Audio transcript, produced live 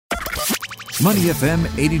Money FM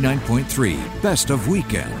 89.3, best of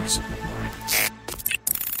weekends.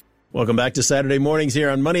 Welcome back to Saturday mornings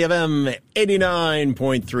here on Money FM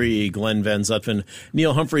 89.3. Glenn Van Zutphen,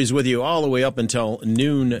 Neil Humphreys with you all the way up until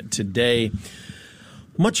noon today.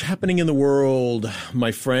 Much happening in the world,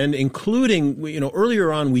 my friend, including,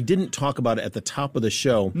 earlier on we didn't talk about it at the top of the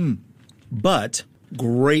show, but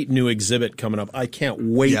great new exhibit coming up. I can't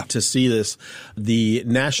wait to see this. The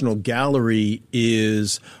National Gallery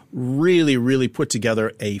is really put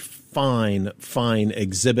together a fine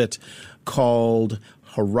exhibit called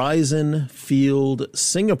Horizon Field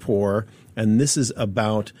Singapore, and this is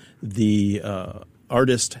about the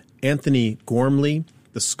artist Anthony Gormley,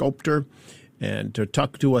 the sculptor. And to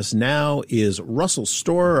talk to us now is Russell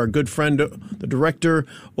Storer, our good friend, the director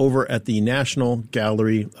over at the National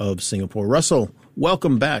Gallery of Singapore. Russell,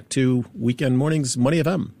 welcome back to Weekend Mornings Money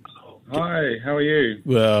FM. Hi, how are you?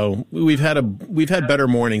 Well, we've had better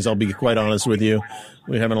mornings, I'll be quite honest with you.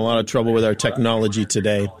 We're having a lot of trouble with our technology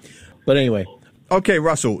today. But anyway. Okay,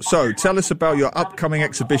 Russell, so tell us about your upcoming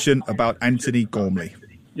exhibition about Anthony Gormley.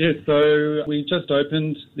 Yes, so we just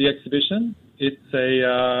opened the exhibition. It's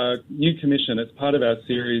a new commission. It's part of our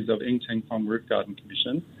series of Ng Teng Fong Roof Garden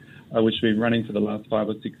Commission, which we've been running for the last 5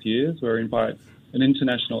 or 6 years, where we invite an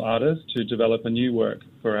international artist to develop a new work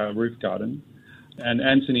for our roof garden. And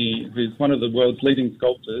Anthony, who's one of the world's leading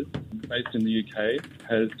sculptors based in the UK,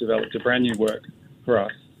 has developed a brand new work for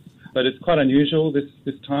us. But it's quite unusual this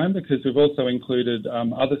time because we've also included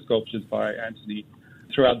other sculptures by Anthony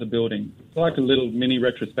throughout the building. It's like a little mini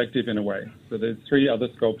retrospective in a way. So there's 3 other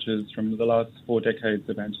sculptures from the last 4 decades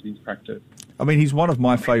of Anthony's practice. I mean, he's one of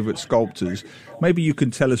my favourite sculptors. Maybe you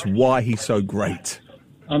can tell us why he's so great.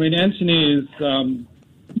 I mean, Anthony is,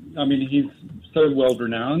 he's so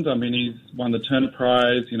well-renowned. I mean, he's won the Turner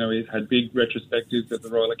Prize. He's had big retrospectives at the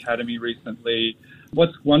Royal Academy recently.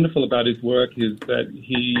 What's wonderful about his work is that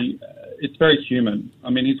it's very human. I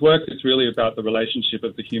mean, his work is really about the relationship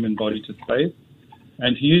of the human body to space.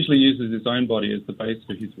 And he usually uses his own body as the base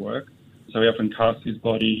for his work. So he often casts his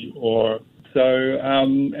body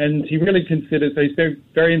and he really considers, he's very,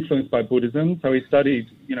 very influenced by Buddhism. So he studied,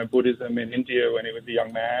 Buddhism in India when he was a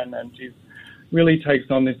young man, and he really takes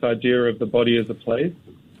on this idea of the body as a place.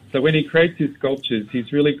 So when he creates his sculptures,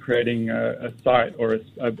 he's really creating a site or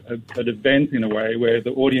an event in a way where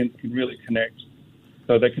the audience can really connect.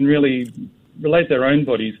 So they can really relate their own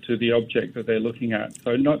bodies to the object that they're looking at.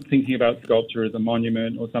 So not thinking about sculpture as a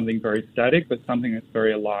monument or something very static, but something that's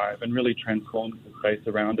very alive and really transforms the space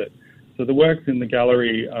around it. So the works in the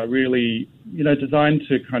gallery are really, designed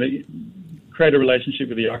to kind of create a relationship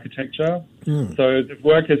with the architecture. So the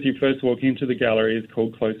work as you first walk into the gallery is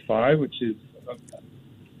called Close 5, which is a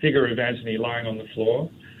figure of Anthony lying on the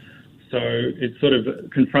floor. So it sort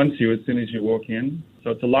of confronts you as soon as you walk in.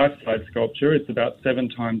 So it's a life-size sculpture. It's about 7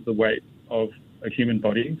 times the weight of a human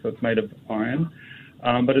body, so it's made of iron.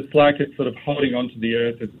 But it's like it's sort of holding onto the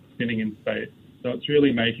earth as it's spinning in space. So it's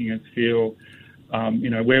really making us feel,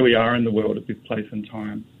 where we are in the world at this place and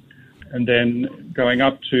time. And then going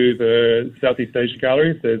up to the Southeast Asia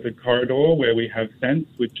galleries, there's a corridor where we have Sense,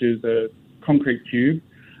 which is a concrete cube,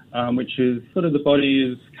 which is sort of the body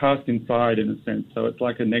is cast inside in a sense. So it's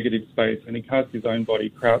like a negative space. And he casts his own body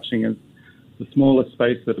crouching as the smallest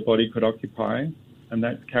space that a body could occupy. And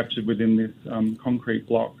that's captured within this concrete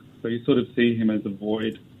block. So you sort of see him as a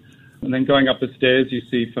void. And then going up the stairs, you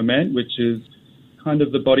see Ferment, which is kind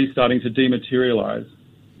of the body starting to dematerialize.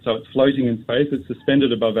 So it's floating in space. It's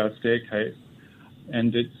suspended above our staircase.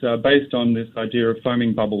 And it's based on this idea of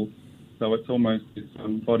foaming bubbles. So it's almost this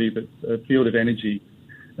body that's a field of energy.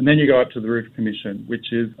 And then you go up to the Roof Commission,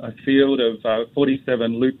 which is a field of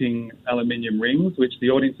 47 looping aluminium rings, which the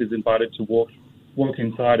audience is invited to walk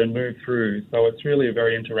inside and move through. So it's really a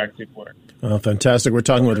very interactive work. Oh, fantastic. We're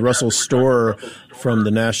talking with Russell Storer from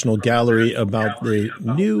the National Gallery about the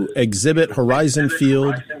new exhibit, Horizon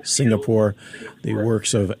Field Singapore, the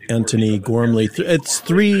works of Anthony Gormley. It's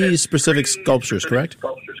 3 specific sculptures, correct?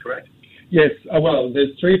 Yes. Well,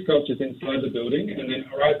 there's 3 sculptures inside the building, and then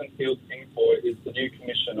Horizon Field Singapore is the new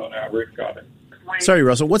commission on our roof garden. Sorry,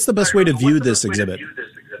 Russell, what's the best way to view this exhibit?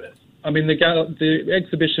 I mean, the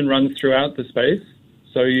exhibition runs throughout the space,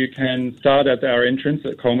 so you can start at our entrance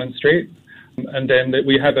at Coleman Street, and then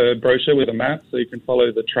we have a brochure with a map, so you can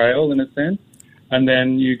follow the trail in a sense, and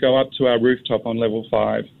then you go up to our rooftop on level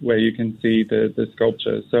 5, where you can see the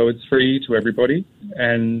sculpture. So it's free to everybody,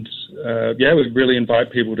 and we really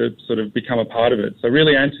invite people to sort of become a part of it. So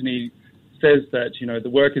really, Anthony says that, the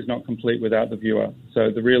work is not complete without the viewer, so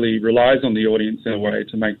it really relies on the audience in a way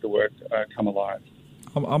to make the work come alive.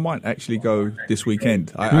 I might actually go this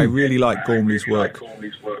weekend. I really like Gormley's work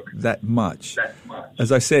that much.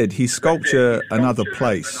 As I said, his sculpture Another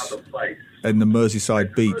Place in the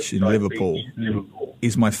Merseyside beach in Liverpool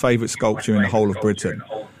is my favourite sculpture in the whole of Britain.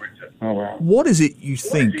 Oh, wow. What is it you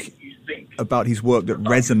think about his work that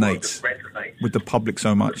resonates with the public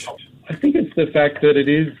so much? I think it's the fact that it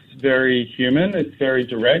is very human. It's very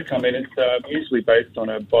direct. I mean, it's usually based on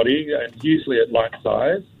a body and usually at life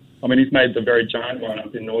size. I mean, he's made the very giant one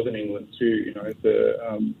up in northern England too,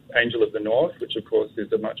 the Angel of the North, which of course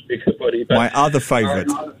is a much bigger body. But, my other favourite.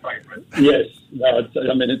 Yes.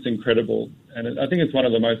 It's incredible. And I think it's one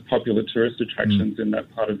of the most popular tourist attractions in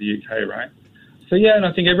that part of the UK, right? So, yeah, and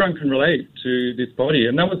I think everyone can relate to this body.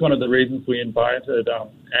 And that was one of the reasons we invited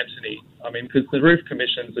Anthony. I mean, because the roof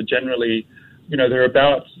commissions are generally, they're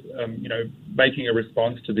about, making a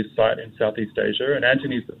response to this site in Southeast Asia. And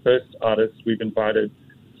Anthony's the first artist we've invited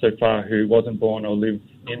so far who wasn't born or lived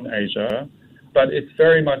in Asia. But it's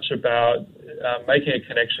very much about making a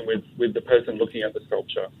connection with the person looking at the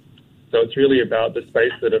sculpture. So it's really about the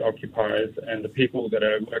space that it occupies and the people that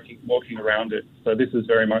are walking around it. So this is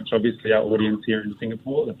very much obviously our audience here in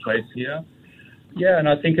Singapore, the place here. Yeah, and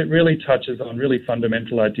I think it really touches on really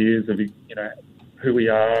fundamental ideas of, who we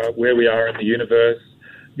are, where we are in the universe,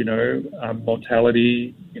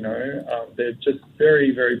 mortality, they're just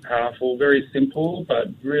very, very powerful, very simple, but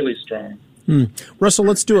really strong. Russell,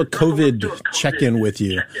 let's do a COVID check-in with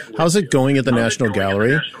you. How's it going at the National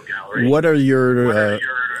Gallery? What are your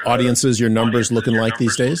audiences, your numbers looking like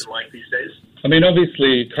these days? I mean,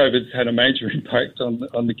 obviously, COVID's had a major impact on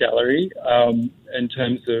the gallery in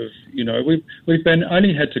terms of, we've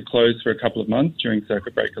only had to close for a couple of months during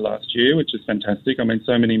circuit breaker last year, which is fantastic. I mean,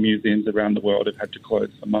 so many museums around the world have had to close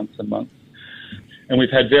for months and months. And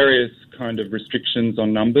we've had various kind of restrictions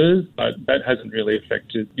on numbers, but that hasn't really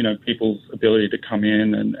affected, people's ability to come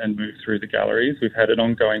in and move through the galleries. We've had an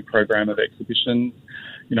ongoing program of exhibitions,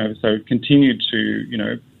 so we've continued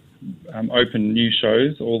to, open new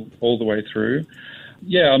shows all the way through.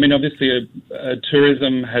 Yeah, I mean, obviously,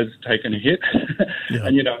 tourism has taken a hit, yeah.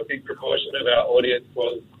 And, a big proportion of our audience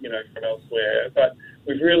was, from elsewhere. But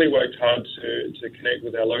we've really worked hard to connect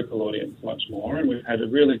with our local audience much more, and we've had a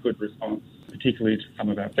really good response, particularly to some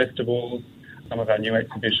of our festivals, some of our new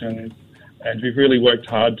exhibitions, and we've really worked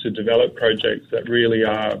hard to develop projects that really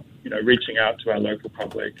are, reaching out to our local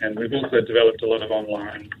public. And we've also developed a lot of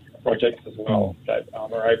online projects as well that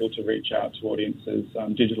are able to reach out to audiences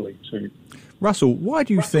digitally too. Russell, why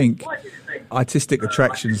do you think artistic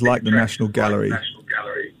attractions like the National Gallery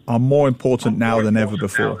are more important now than ever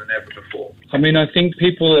before? I mean, I think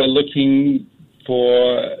people are looking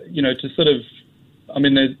for, to sort of, I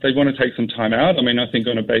mean, they want to take some time out. I mean, I think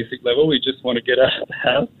on a basic level, we just want to get out of the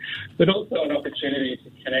house, but also an opportunity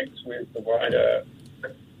to connect with the wider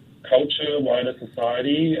culture, wider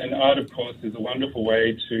society. And art, of course, is a wonderful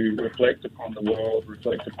way to reflect upon the world,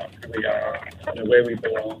 reflect upon who we are, where we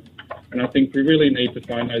belong. And I think we really need to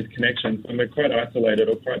find those connections when we're quite isolated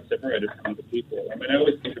or quite separated from other people. I mean, I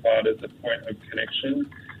always think about it as a point of connection.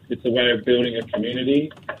 It's a way of building a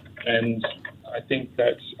community. And I think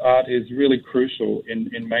that art is really crucial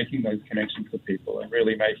in making those connections with people and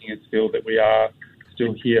really making us feel that we are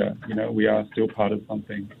still here. We are still part of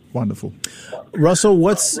something. Wonderful. Russell,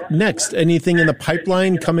 what's next? Anything in the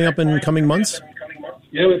pipeline coming up in coming months?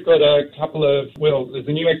 Yeah, we've got a couple of, there's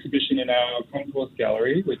a new exhibition in our Concourse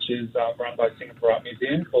Gallery, which is run by Singapore Art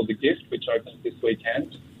Museum called The Gift, which opens this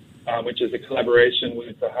weekend, which is a collaboration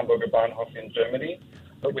with the Hamburger Bahnhof in Germany.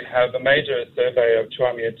 But we have a major survey of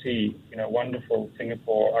Chua Mia Tee, wonderful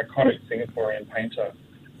iconic Singaporean painter,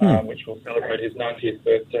 which will celebrate his 90th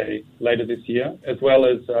birthday later this year, as well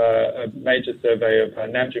as a major survey of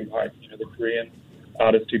Nam June Paik, the Korean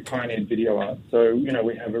artist who pioneered video art. So,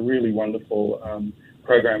 we have a really wonderful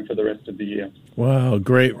program for the rest of the year. Wow,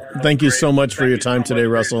 great. Thank you so much for your time today,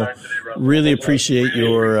 Russell. Really appreciate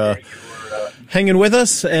your hanging with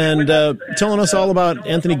us and telling us all about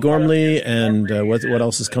Anthony Gormley and what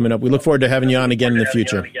else is coming up. We look forward to having you on again in the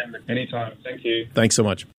future. Anytime. Thank you. Thanks so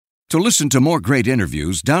much. To listen to more great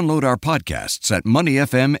interviews, download our podcasts at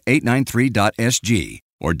moneyfm893.sg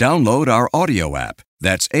or download our audio app.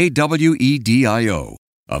 That's AWEDIO.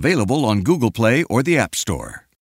 Available on Google Play or the App Store.